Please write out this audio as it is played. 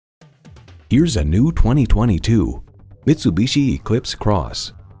Here's a new 2022 Mitsubishi Eclipse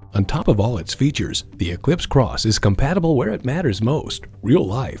Cross. On top of all its features, the Eclipse Cross is compatible where it matters most, real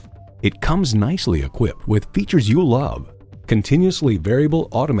life. It comes nicely equipped with features you love. Continuously variable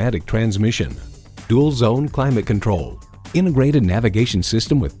automatic transmission, dual zone climate control, integrated navigation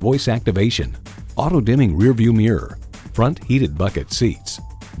system with voice activation, auto-dimming rearview mirror, front heated bucket seats,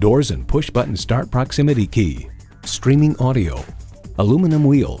 doors and push-button start proximity key, streaming audio, aluminum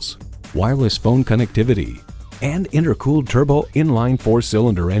wheels, wireless phone connectivity, and intercooled turbo inline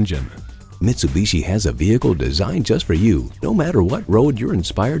 4-cylinder engine. Mitsubishi has a vehicle designed just for you, no matter what road you're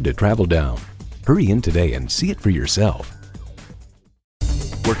inspired to travel down. Hurry in today and see it for yourself.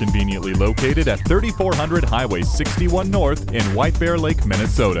 We're conveniently located at 3400 Highway 61 North in White Bear Lake,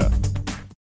 Minnesota.